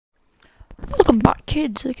Welcome back,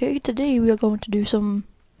 kids. Okay, today we are going to do some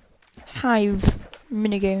Hive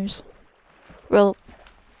minigames. Well,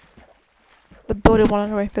 the building one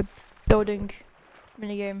anyway, the building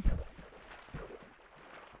minigame.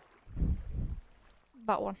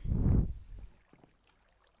 That one.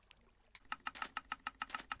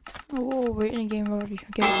 Oh, we're in a game already.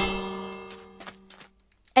 Okay.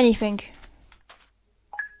 Anything.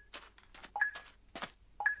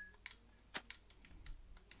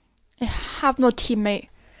 I have no teammate.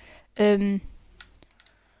 I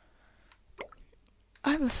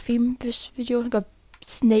have a theme for this video, like a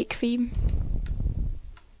snake theme.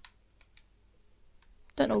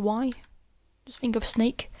 Don't know why. Just think of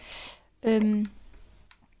snake.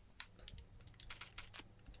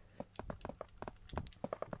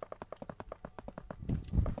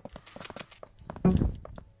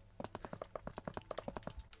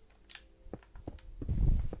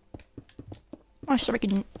 I start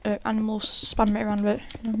making animals spam it around a bit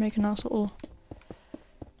and make a nice little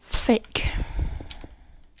fake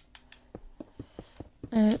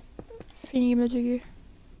thingy-majiggy.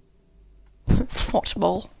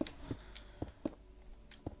 Football.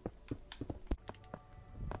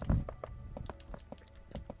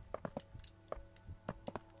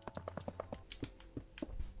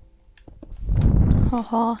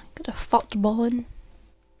 Haha, get a football in.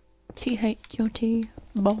 T-H-O-T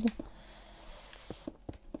ball.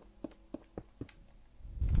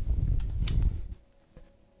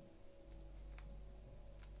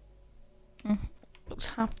 Looks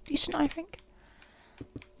half decent, I think.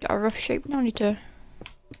 Got a rough shape now, I need to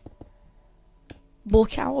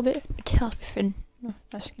bulk it out a bit. My tail's be thin. No,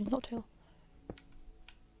 my skin, not tail.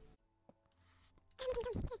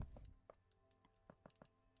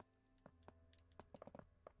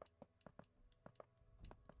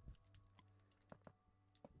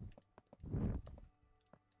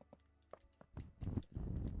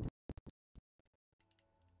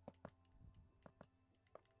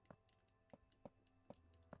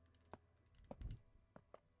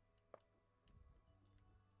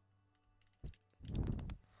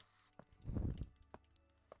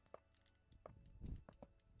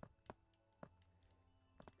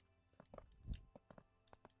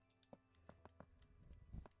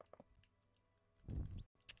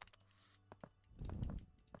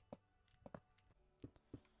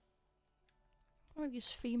 Maybe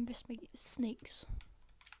this theme, just make it snakes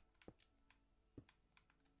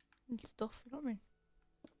and stuff, you know what I mean?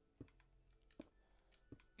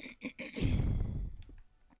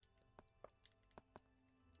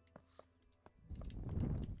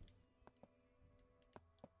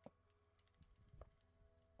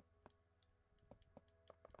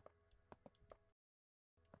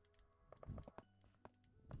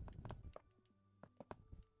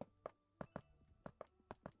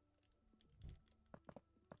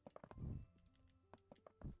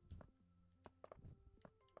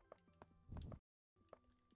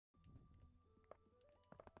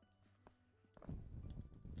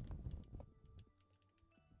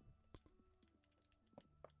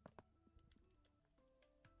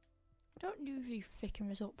 I don't usually thicken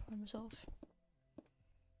this up by myself.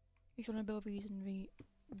 Usually I build these in the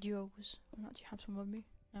duos and actually have some with me.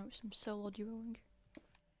 Now it's some solo duoing.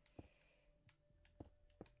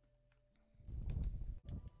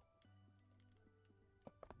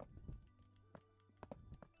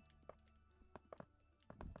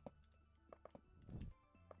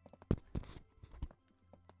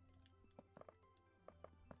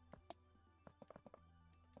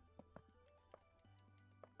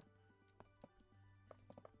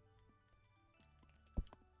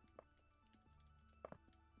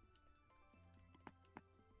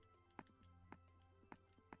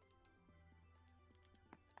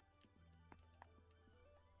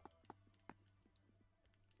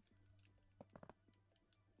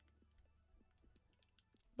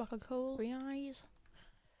 Block of coal, 3 eyes.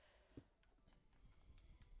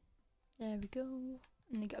 There we go.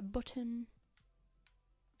 And they get a button.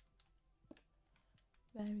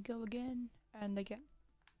 There we go again. And they get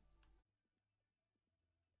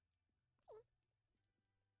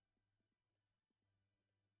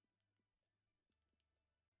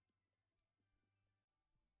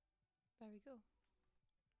there we go.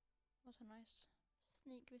 That's a nice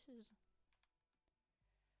snake this is.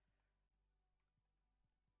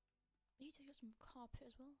 I need to get some carpet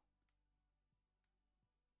as well.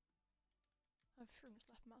 I have 3 minutes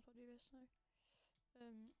left, might as well do this now.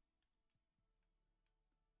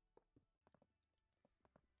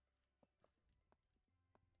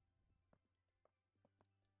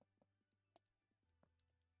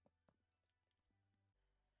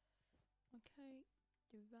 Okay,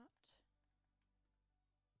 do that.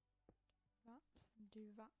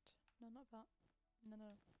 do that. No, not that. No,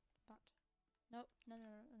 no, that. No, no, no,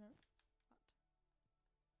 no, no, that.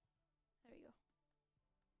 There we go.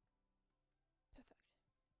 Perfect.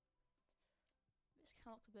 This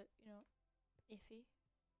kind of looks a bit, you know, iffy.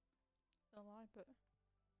 Don't lie, but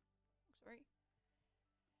looks right.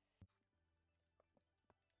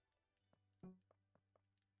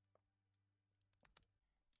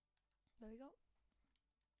 There we go.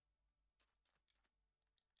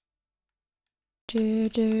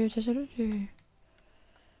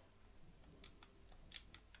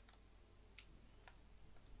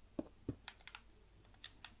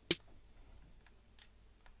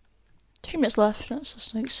 2 minutes left. Let's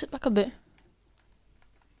just like sit back a bit.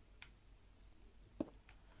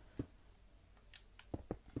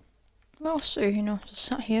 Well, so you know, just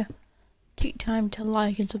sat here, take time to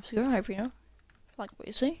like and subscribe. You know, like what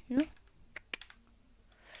you see. You know,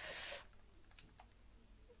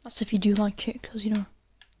 that's if you do like it, because you know,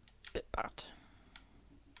 a bit bad.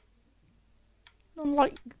 Not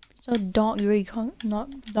like so dark green,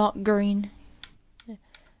 not dark green. Yeah.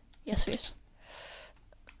 Yes, yes.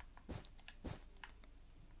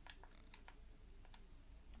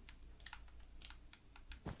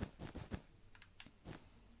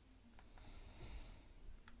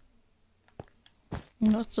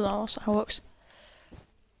 That's also how it works.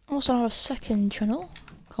 I also have a second channel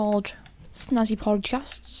called Snazzy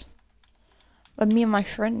Podcasts, where me and my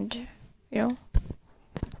friend, you know,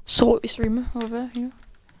 salty streamer over there, you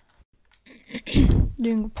know,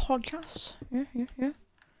 doing podcasts, yeah.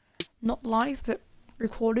 Not live, but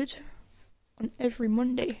recorded on every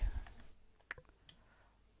Monday.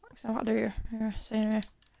 That's what I do here. Yeah, same here.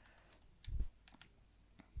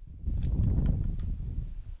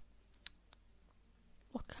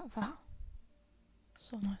 Look at that.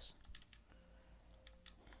 So nice.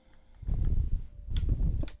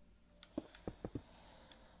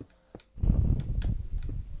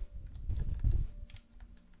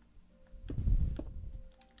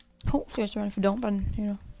 Hopefully it's around if I don't, but you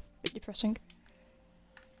know, a bit depressing.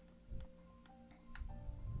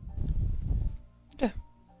 Okay.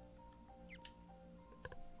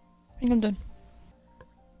 I think I'm done.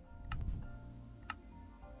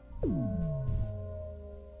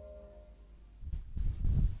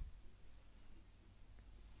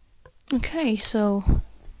 Okay, so...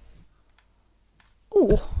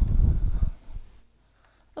 Ooh.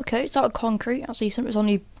 Okay, it's out of concrete. That's decent. It's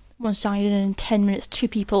only one-sided and in 10 minutes, 2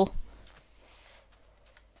 people.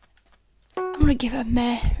 I'm gonna give it a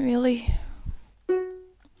meh, really.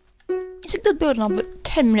 It's a good build now, but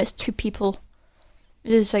 10 minutes, 2 people.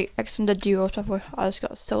 This is like extended duo type where I just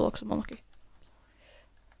got a solo because I'm unlucky.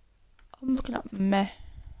 I'm looking at meh.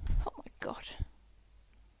 Oh my god.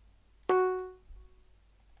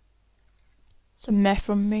 It's a meh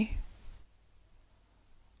from me.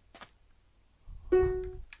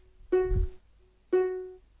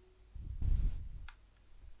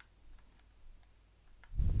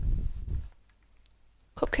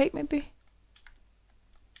 Cupcake maybe?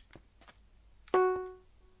 I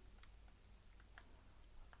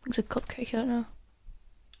think it's a cupcake, I don't know.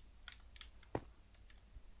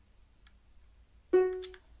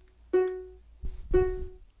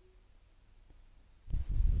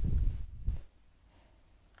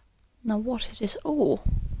 Now what is this? Oh!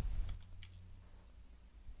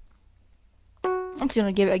 I'm just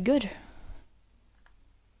gonna give it a good.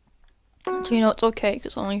 Actually, you know, it's okay,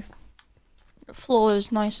 because only the floor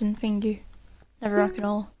is nice and thingy. Never rocking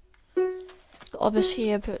all. Got all this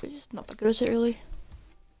here, but it's not that good, is it really?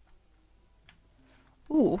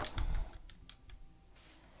 Ooh.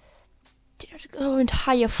 Did I have to go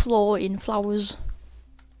entire floor in flowers?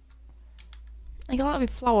 I got a lot of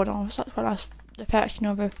flowered on, so that's quite nice. The perfection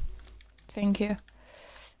of a thing here.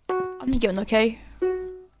 I'm just giving okay.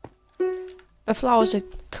 The flowers are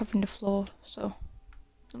covering the floor, so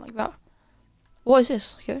something like that. What is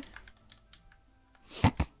this? Okay.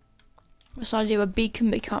 This idea of a beacon,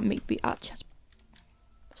 but you can't make be at chest.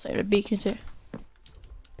 That's not even a beacon, is it?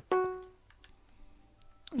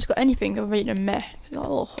 It's got anything other than a meh. It's got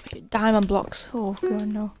little diamond blocks. Oh god,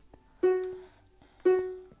 no.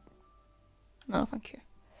 No, thank you.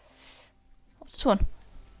 What's this one?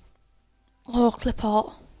 Oh, clip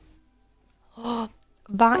art. Oh,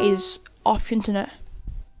 that is off the internet.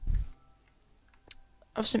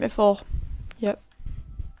 I've seen it before. Yep.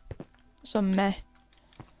 It's a meh.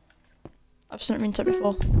 I've seen it on the internet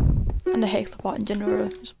before. And I hate clip art in general.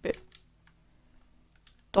 It's a bit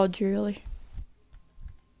dodgy, really.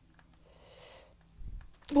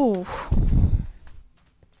 Ooh.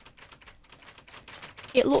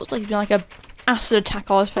 It looks like it's been like a acid attack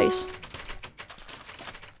on his face.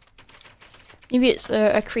 Maybe it's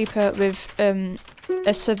a creeper with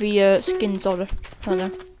a severe skin disorder. I don't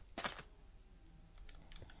know.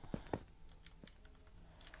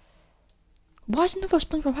 Why is another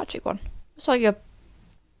SpongeBob Patrick one? It's like a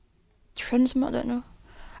trend something, I don't know.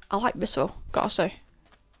 I like this though, gotta say.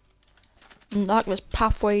 And I like this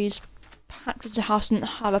pathways. Patrick's house doesn't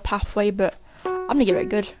have a pathway, but I'm gonna give it a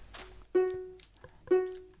good.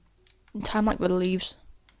 In time like the leaves.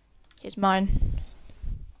 Here's mine.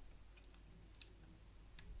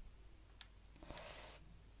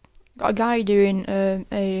 Got a guy doing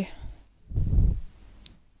a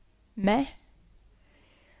meh.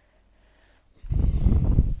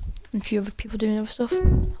 And a few other people doing other stuff.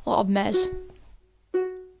 A lot of mehs.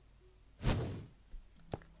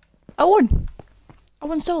 I won! I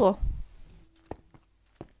won solo.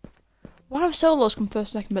 Why have solos come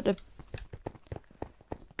first and second, but the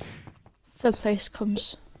third place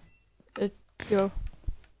comes Joe?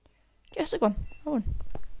 Guess I won. I won.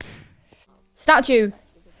 Statue!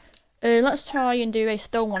 Let's try and do a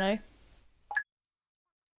stone one, eh?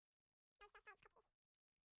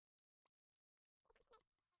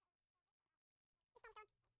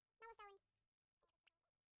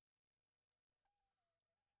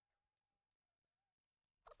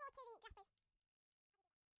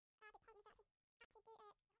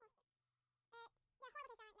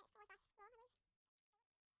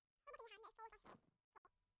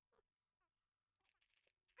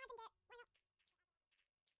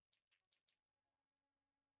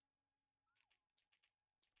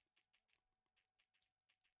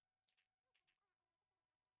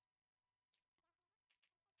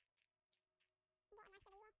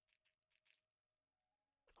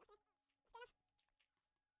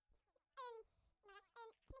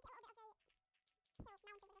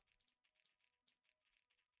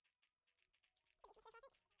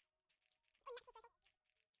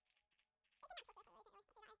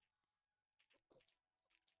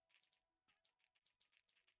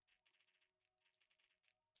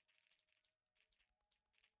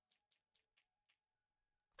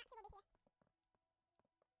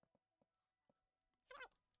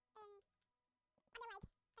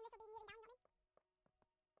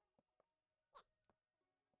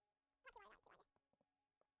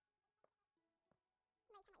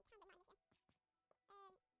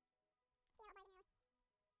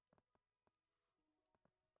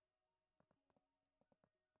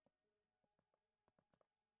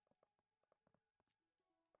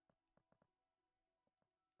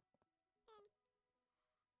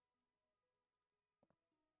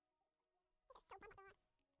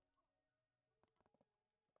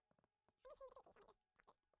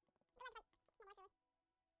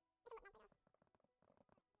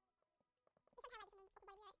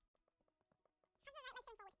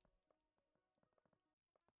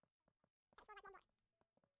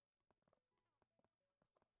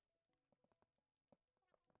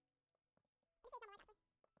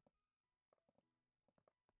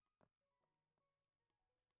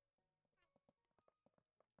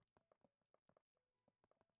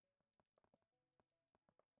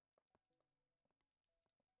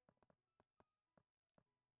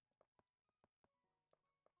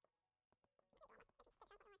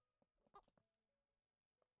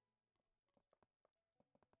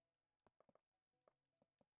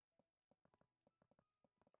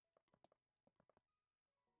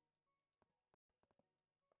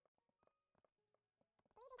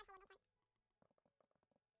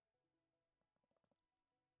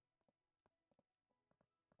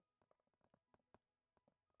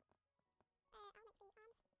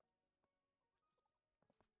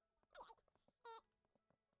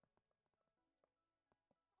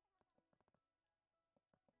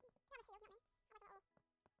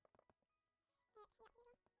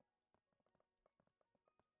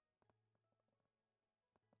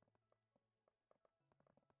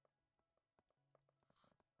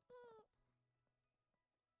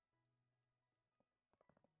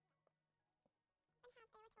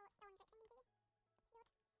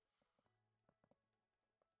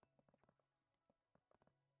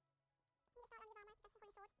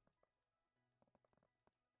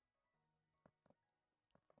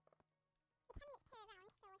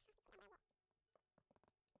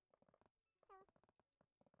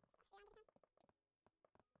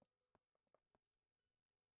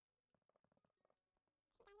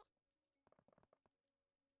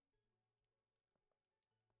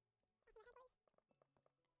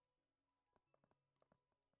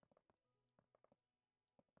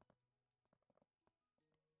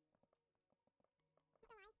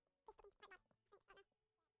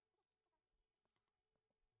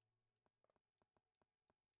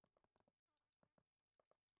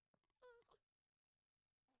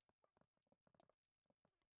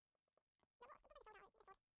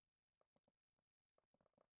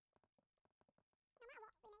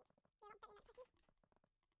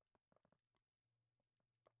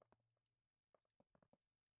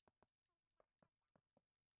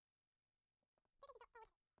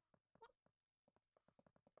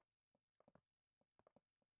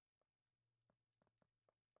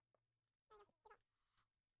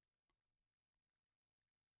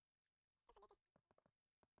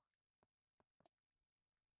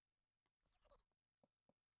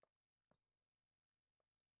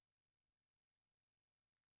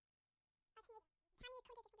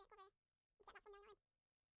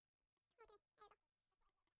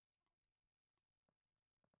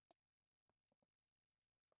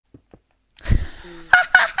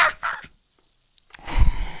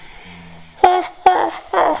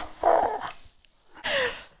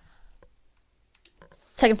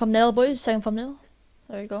 Second thumbnail, boys. Second thumbnail.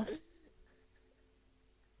 There you go.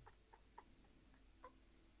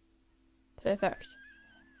 Perfect.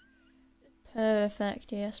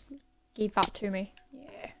 Perfect, yes. Give that to me.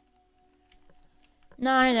 Yeah.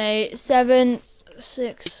 9, 8, 7,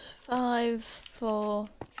 6, 5, 4,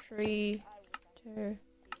 3, 2.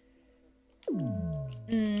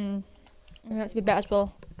 That to be better as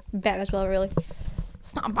well. Better as well, really.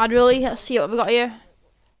 It's not bad, really. Let's see what we got here.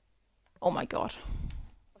 Oh my god.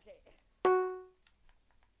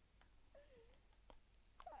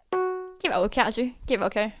 Give it okay, actually. Give it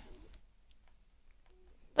okay.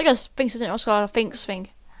 Like a sphinx, isn't it? What's called a sphinx thing?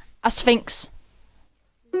 A sphinx.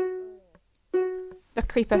 A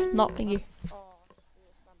creeper, not thingy.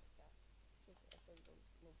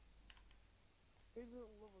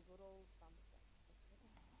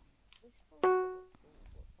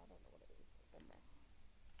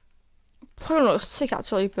 Probably looks sick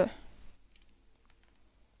actually, but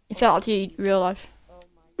it felt actually real life.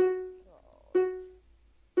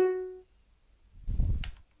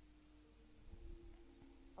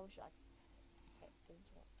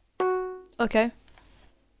 Okay.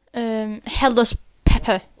 Headless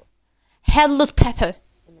pepper. Headless pepper.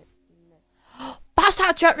 That's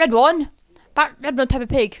that red one. That red one, Pepper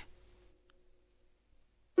Pig.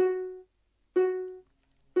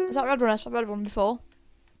 Is that red one? I saw red one before.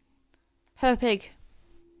 Pepper Pig.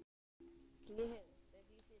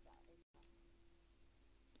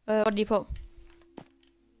 What did you put?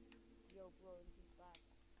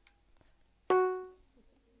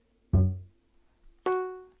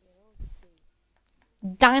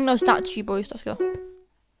 Dino statue, boys. Let's go.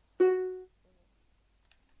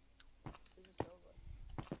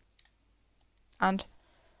 And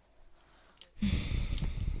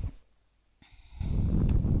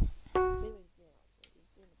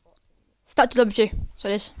statue W. So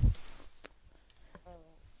it is.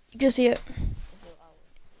 You can see it.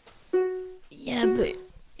 Yeah, but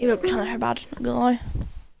it looked kind of bad. Not gonna lie.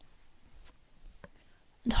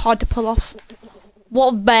 It's hard to pull off.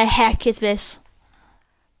 What the heck is this?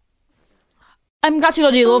 I'm actually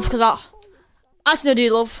gonna do love because that. Actually gonna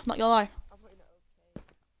do love. Not gonna lie.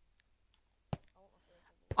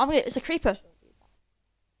 It's a creeper.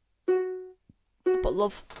 I put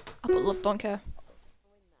love. Don't care.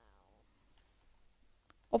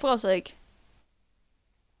 Oh, for God's sake.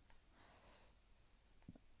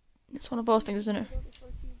 It's one of both things, isn't it?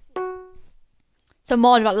 So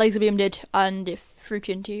more about legs of beam did, and if fruit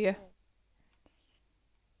into you.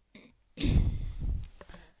 You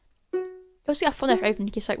also get fun if everything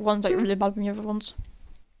in case like one's like really bad than the other ones.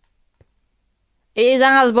 It is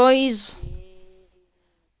ours, boys.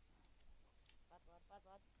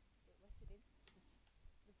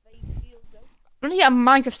 I'm gonna get a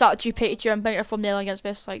Minecraft statue picture and bring it a thumbnail against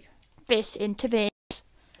this, like this into this.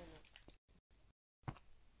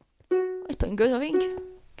 It's putting good, I think. Can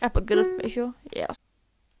I put good? I'm pretty sure. Yeah.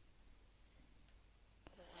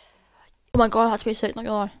 Oh my god, that's pretty sick. Not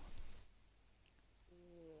gonna lie.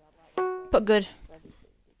 Put good.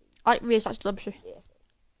 I like really statue W.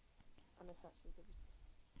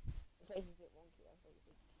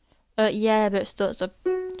 Yeah, but still, it's a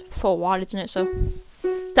 4 wide, isn't it? So.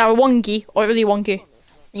 That were wonky, or really wonky.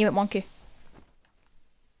 You went wonky.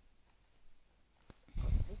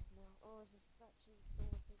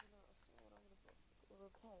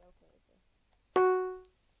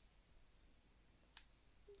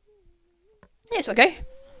 Yeah, it's okay.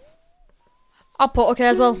 I'll put okay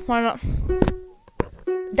as well, why not?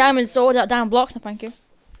 Diamond sword, that diamond block, no thank you.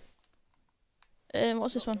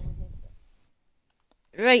 What's this one?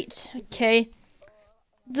 Right, okay.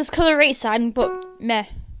 Just colour right side, but meh.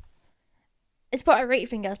 It's put a rate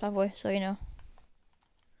thing, guys, by the way, so you know.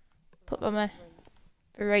 Put on my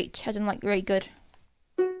rate, as in like rate good.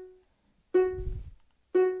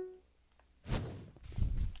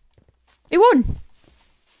 We won!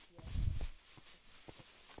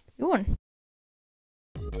 You won.